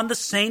upon the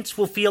saints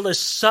will feel a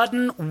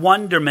sudden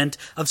wonderment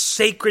of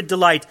sacred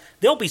delight.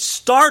 They'll be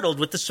startled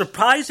with the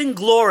surprising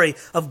glory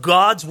of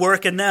God's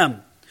work in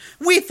them.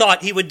 We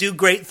thought he would do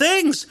great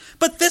things,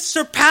 but this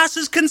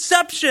surpasses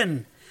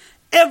conception.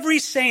 Every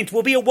saint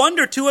will be a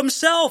wonder to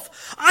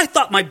himself. I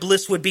thought my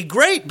bliss would be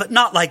great, but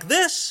not like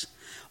this.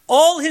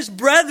 All his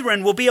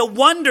brethren will be a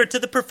wonder to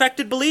the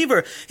perfected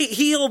believer.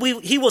 He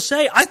will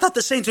say, I thought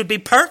the saints would be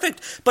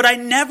perfect, but I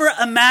never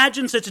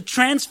imagined such a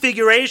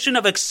transfiguration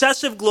of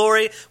excessive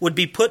glory would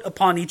be put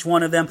upon each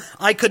one of them.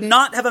 I could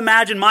not have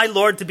imagined my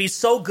Lord to be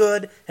so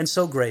good and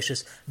so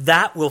gracious.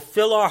 That will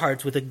fill our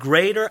hearts with a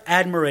greater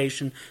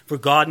admiration for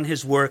God and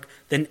his work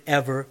than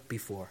ever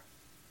before.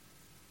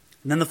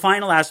 And then the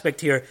final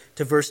aspect here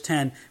to verse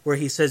 10, where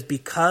he says,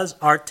 because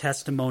our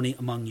testimony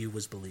among you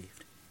was believed.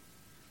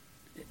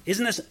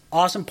 Isn't this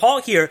awesome?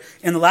 Paul here,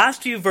 in the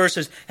last few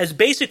verses, has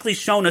basically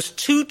shown us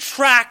two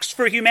tracks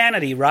for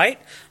humanity, right?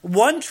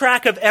 One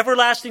track of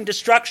everlasting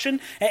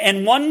destruction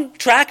and one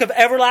track of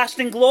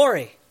everlasting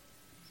glory.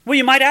 Well,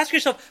 you might ask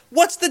yourself,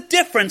 what's the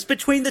difference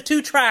between the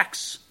two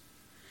tracks?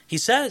 He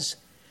says,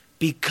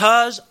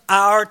 because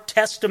our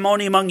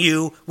testimony among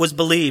you was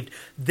believed.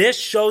 This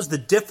shows the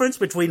difference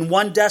between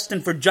one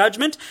destined for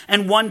judgment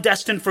and one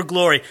destined for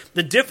glory.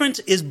 The difference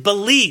is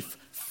belief,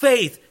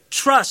 faith,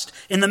 trust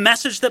in the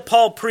message that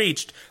Paul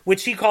preached,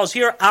 which he calls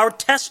here our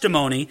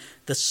testimony,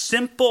 the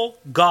simple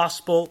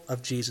gospel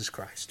of Jesus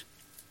Christ.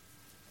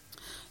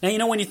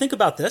 Now, when you think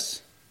about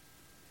this,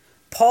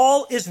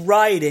 Paul is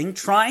writing,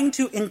 trying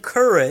to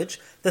encourage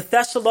the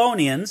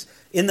Thessalonians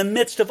in the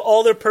midst of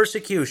all their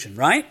persecution,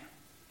 right?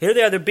 Here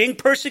they are, they're being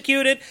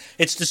persecuted.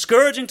 It's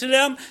discouraging to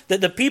them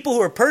that the people who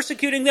are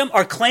persecuting them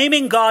are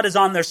claiming God is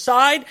on their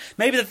side.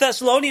 Maybe the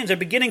Thessalonians are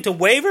beginning to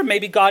waver.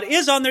 Maybe God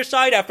is on their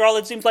side. After all,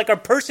 it seems like our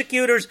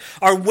persecutors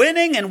are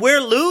winning and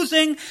we're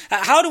losing.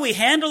 How do we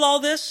handle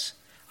all this?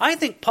 I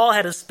think Paul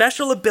had a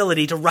special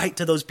ability to write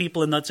to those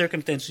people in that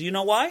circumstance. You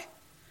know why?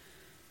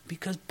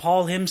 Because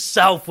Paul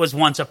himself was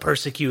once a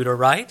persecutor,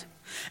 right?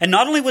 And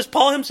not only was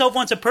Paul himself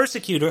once a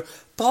persecutor,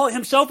 Paul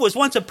himself was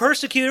once a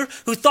persecutor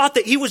who thought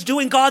that he was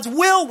doing God's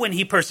will when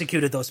he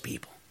persecuted those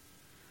people.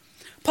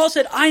 Paul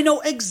said, I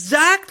know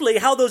exactly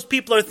how those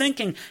people are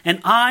thinking,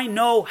 and I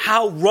know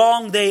how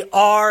wrong they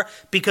are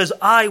because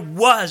I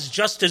was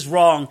just as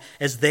wrong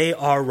as they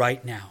are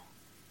right now.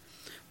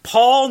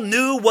 Paul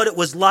knew what it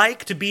was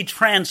like to be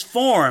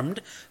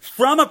transformed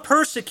from a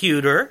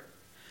persecutor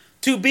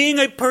to being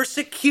a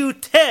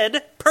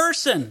persecuted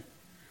person.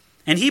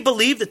 And he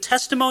believed the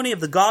testimony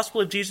of the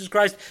gospel of Jesus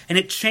Christ, and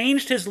it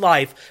changed his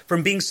life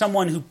from being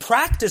someone who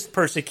practiced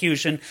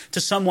persecution to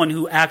someone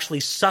who actually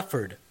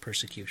suffered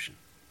persecution.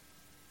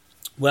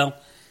 Well,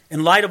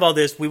 in light of all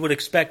this, we would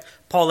expect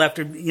Paul,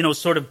 after,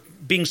 sort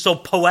of being so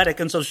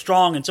poetic and so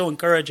strong and so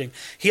encouraging,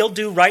 he'll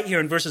do right here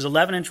in verses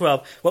 11 and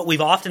 12 what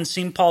we've often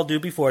seen Paul do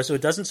before, so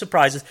it doesn't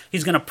surprise us.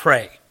 He's going to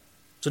pray.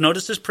 So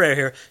notice this prayer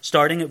here,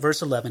 starting at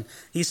verse 11.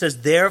 He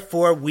says,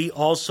 therefore we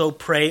also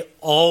pray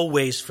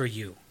always for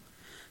you,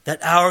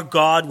 that our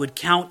God would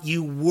count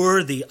you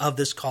worthy of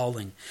this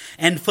calling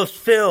and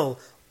fulfill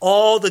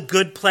all the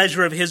good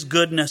pleasure of his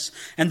goodness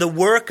and the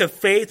work of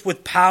faith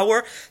with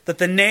power, that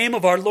the name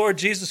of our Lord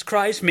Jesus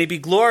Christ may be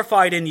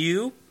glorified in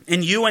you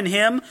and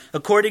him,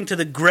 according to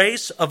the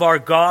grace of our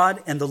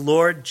God and the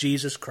Lord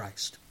Jesus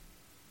Christ.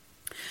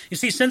 You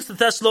see, since the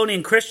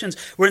Thessalonian Christians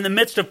were in the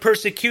midst of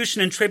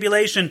persecution and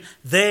tribulation,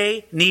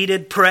 they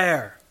needed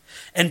prayer.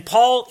 And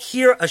Paul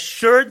here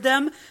assured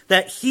them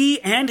that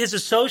he and his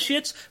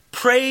associates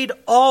prayed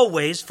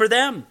always for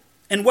them.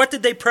 And what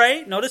did they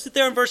pray? Notice it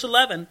there in verse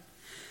 11.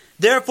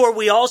 Therefore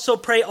we also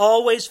pray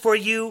always for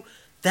you,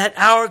 that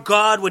our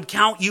God would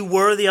count you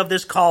worthy of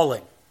this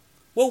calling.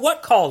 Well,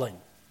 what calling?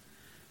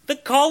 The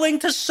calling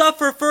to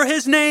suffer for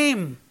his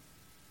name.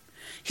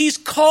 He's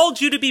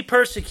called you to be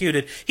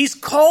persecuted. He's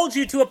called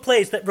you to a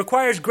place that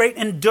requires great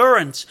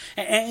endurance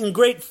and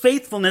great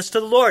faithfulness to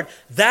the Lord.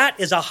 That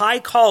is a high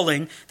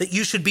calling that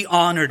you should be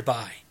honored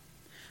by.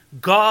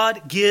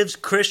 God gives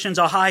Christians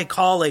a high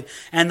calling,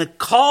 and the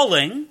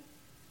calling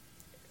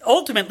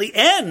ultimately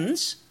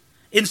ends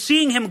in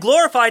seeing him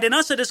glorified in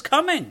us at his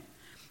coming.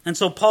 And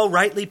so Paul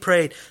rightly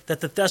prayed that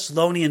the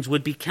Thessalonians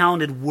would be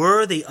counted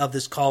worthy of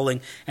this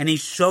calling, and he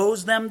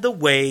shows them the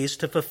ways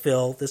to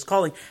fulfill this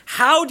calling.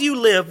 How do you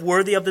live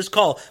worthy of this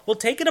call? We'll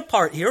take it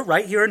apart here,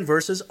 right here in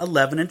verses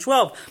 11 and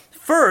 12.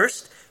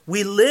 First,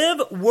 we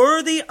live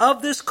worthy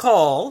of this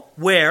call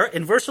where,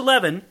 in verse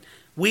 11,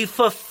 we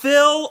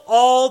fulfill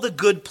all the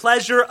good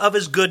pleasure of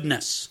his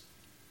goodness.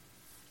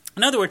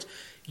 In other words,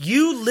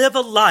 you live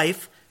a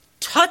life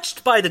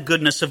touched by the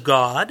goodness of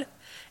God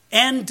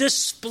and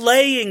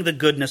displaying the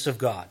goodness of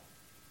God.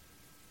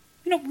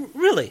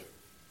 Really,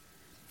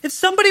 if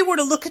somebody were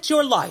to look at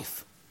your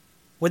life,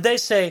 would they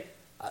say,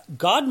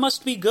 God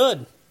must be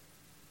good?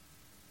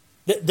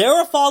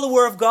 They're a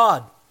follower of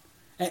God,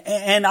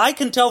 and I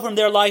can tell from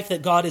their life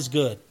that God is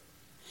good.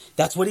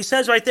 That's what he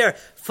says right there.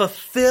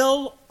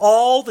 Fulfill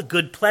all the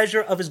good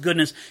pleasure of his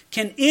goodness.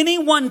 Can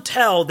anyone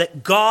tell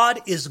that God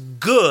is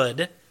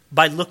good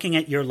by looking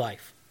at your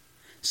life?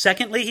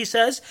 Secondly, he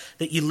says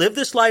that you live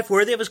this life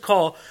worthy of his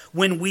call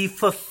when we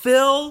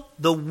fulfill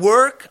the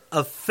work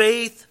of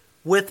faith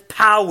with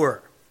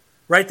power.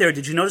 Right there,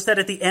 did you notice that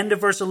at the end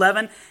of verse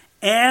 11?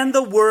 And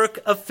the work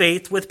of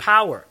faith with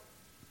power.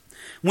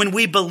 When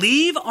we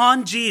believe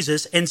on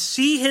Jesus and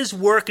see his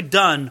work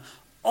done,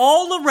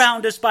 all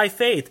around us by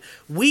faith,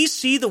 we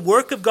see the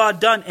work of God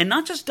done, and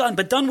not just done,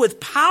 but done with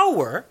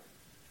power,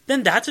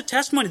 then that's a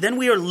testimony. Then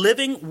we are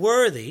living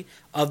worthy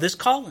of this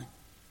calling.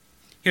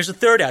 Here's a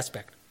third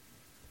aspect.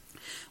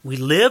 We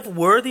live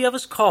worthy of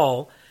his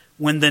call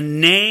when the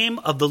name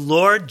of the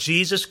Lord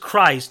Jesus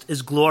Christ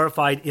is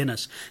glorified in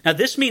us. Now,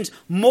 this means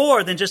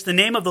more than just the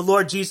name of the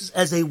Lord Jesus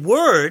as a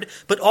word,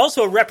 but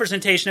also a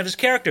representation of his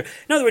character.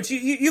 In other words,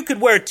 you could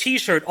wear a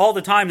t-shirt all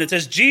the time that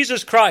says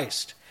Jesus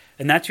Christ,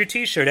 and that's your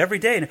t-shirt every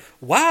day. And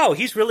wow,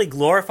 he's really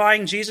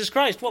glorifying Jesus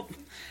Christ. Well,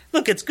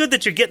 look, it's good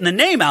that you're getting the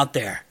name out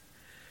there,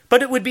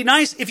 but it would be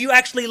nice if you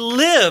actually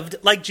lived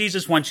like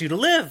Jesus wants you to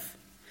live.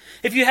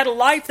 If you had a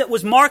life that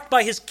was marked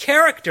by his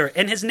character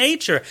and his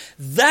nature,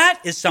 that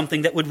is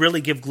something that would really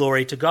give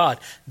glory to God.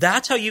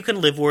 That's how you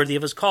can live worthy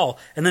of his call.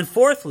 And then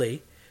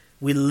fourthly,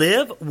 we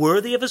live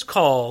worthy of his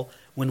call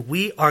when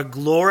we are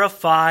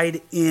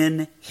glorified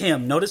in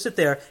him. Notice it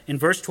there in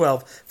verse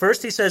 12.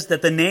 First he says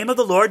that the name of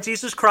the Lord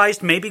Jesus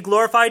Christ may be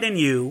glorified in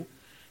you,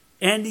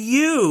 and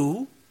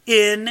you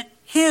in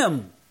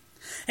him.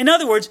 In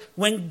other words,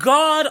 when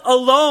God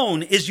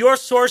alone is your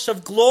source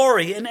of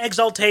glory and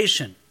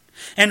exaltation,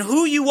 and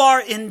who you are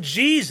in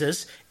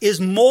Jesus is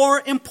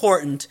more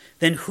important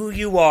than who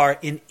you are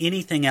in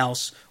anything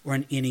else or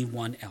in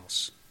anyone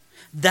else.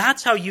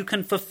 That's how you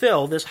can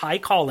fulfill this high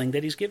calling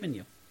that he's given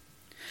you.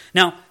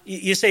 Now,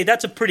 you say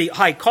that's a pretty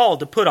high call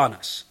to put on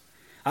us.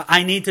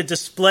 I need to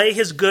display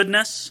his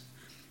goodness.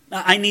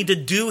 I need to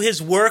do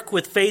his work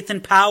with faith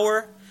and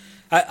power.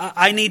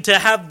 I need to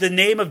have the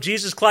name of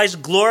Jesus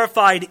Christ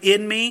glorified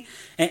in me,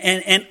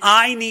 and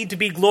I need to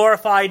be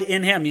glorified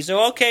in him. You say,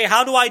 okay,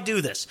 how do I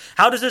do this?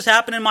 How does this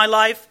happen in my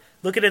life?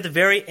 Look at the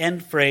very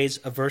end phrase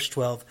of verse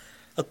 12.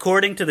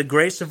 According to the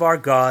grace of our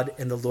God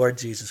and the Lord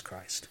Jesus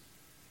Christ.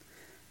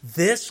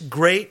 This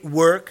great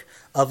work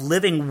of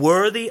living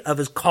worthy of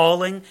his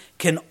calling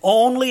can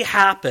only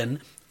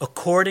happen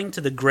according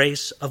to the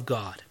grace of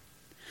God.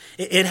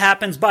 It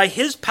happens by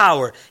his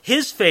power,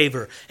 his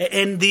favor,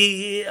 and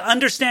the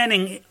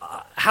understanding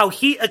how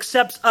he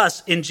accepts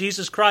us in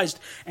Jesus Christ.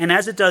 And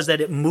as it does that,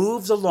 it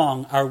moves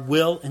along our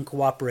will and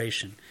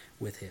cooperation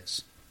with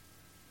his.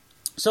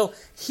 So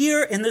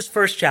here in this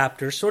first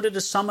chapter, sort of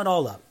to sum it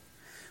all up,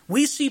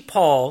 we see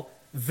Paul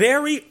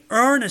very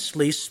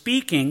earnestly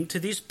speaking to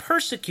these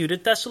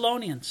persecuted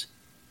Thessalonians.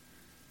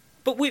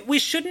 But we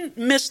shouldn't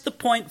miss the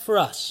point for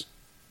us.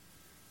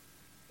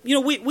 You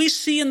know, we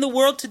see in the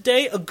world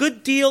today a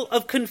good deal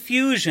of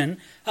confusion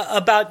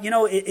about,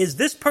 is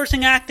this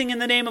person acting in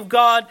the name of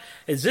God?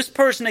 Is this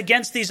person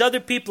against these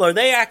other people? Are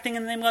they acting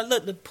in the name of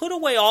God? Look, put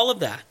away all of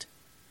that.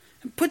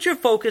 And put your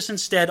focus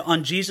instead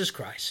on Jesus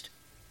Christ.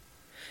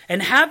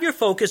 And have your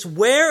focus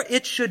where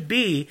it should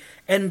be.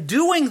 And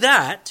doing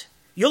that,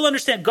 you'll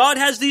understand God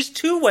has these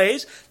two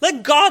ways.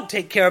 Let God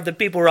take care of the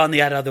people who are on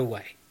the other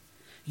way.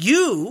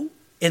 You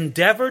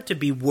endeavor to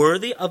be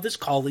worthy of this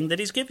calling that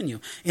he's given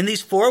you in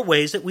these four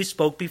ways that we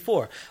spoke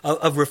before,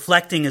 of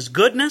reflecting his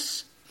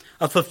goodness,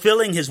 of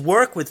fulfilling his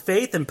work with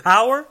faith and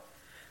power,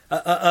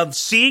 of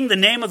seeing the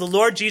name of the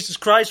Lord Jesus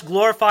Christ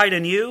glorified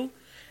in you,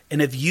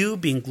 and of you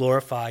being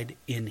glorified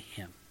in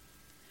him.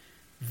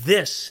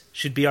 This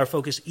should be our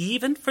focus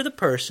even for the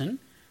person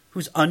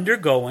who's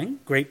undergoing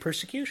great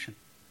persecution.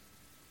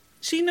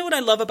 See, you know what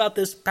I love about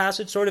this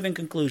passage, sort of in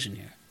conclusion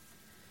here?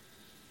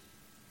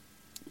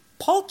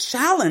 Paul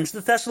challenged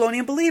the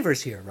Thessalonian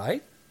believers here,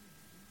 right?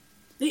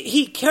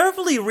 He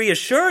carefully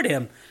reassured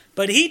him,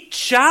 but he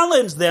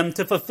challenged them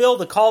to fulfill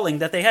the calling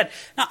that they had.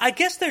 Now, I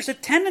guess there's a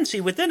tendency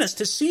within us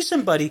to see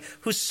somebody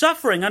who's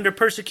suffering under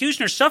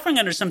persecution or suffering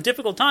under some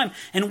difficult time,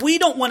 and we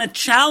don't want to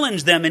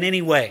challenge them in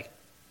any way.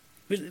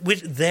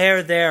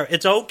 There.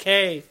 It's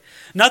okay.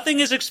 Nothing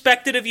is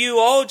expected of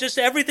you. Just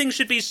everything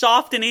should be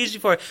soft and easy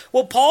for you.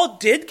 Well, Paul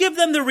did give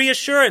them the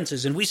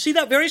reassurances, and we see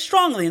that very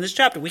strongly in this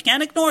chapter. We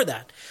can't ignore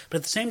that. But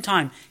at the same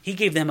time, he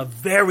gave them a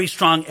very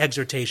strong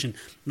exhortation.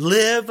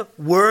 Live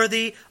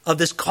worthy of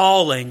this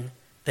calling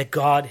that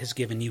God has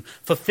given you.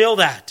 Fulfill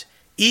that,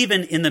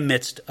 even in the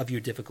midst of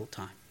your difficult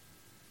time.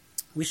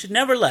 We should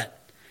never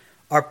let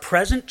our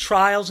present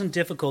trials and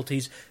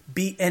difficulties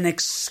be an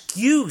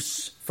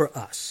excuse for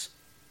us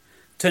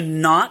to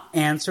not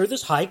answer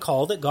this high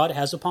call that God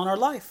has upon our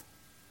life.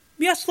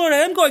 Yes, Lord, I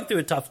am going through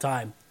a tough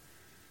time.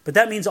 But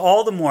that means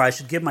all the more I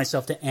should give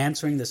myself to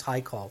answering this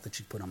high call that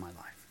you put on my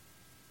life.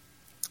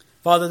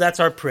 Father, that's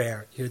our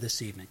prayer here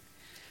this evening.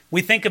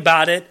 We think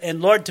about it,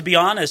 and Lord, to be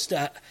honest,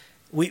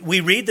 we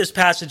read this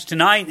passage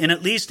tonight, and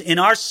at least in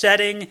our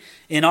setting,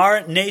 in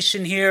our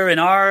nation here, in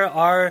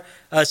our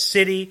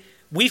city,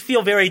 we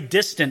feel very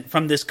distant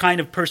from this kind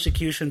of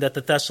persecution that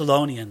the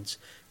Thessalonians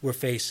were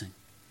facing.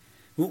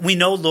 We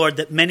know, Lord,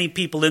 that many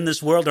people in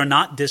this world are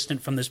not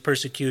distant from this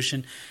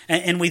persecution.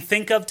 And we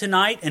think of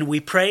tonight and we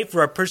pray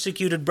for our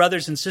persecuted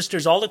brothers and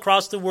sisters all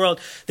across the world,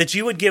 that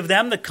you would give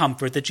them the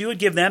comfort, that you would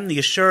give them the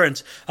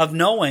assurance of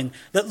knowing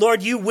that,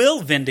 Lord, you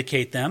will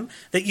vindicate them,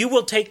 that you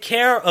will take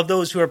care of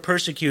those who are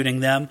persecuting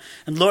them.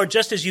 And Lord,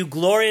 just as you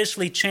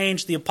gloriously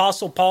changed the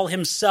Apostle Paul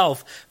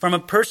himself from a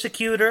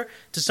persecutor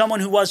to someone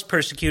who was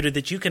persecuted,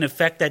 that you can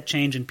effect that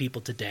change in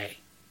people today.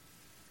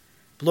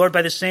 Lord,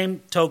 by the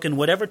same token,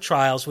 whatever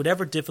trials,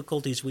 whatever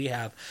difficulties we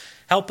have,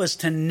 help us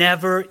to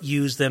never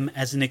use them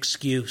as an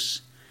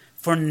excuse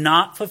for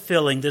not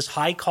fulfilling this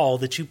high call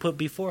that you put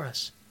before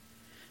us.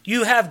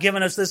 You have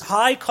given us this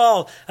high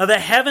call of a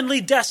heavenly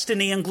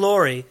destiny and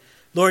glory.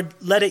 Lord,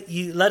 let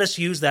us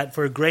use that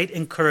for a great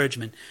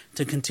encouragement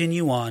to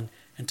continue on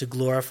and to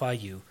glorify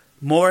you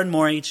more and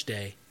more each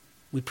day.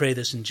 We pray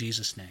this in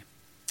Jesus' name.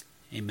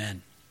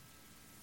 Amen.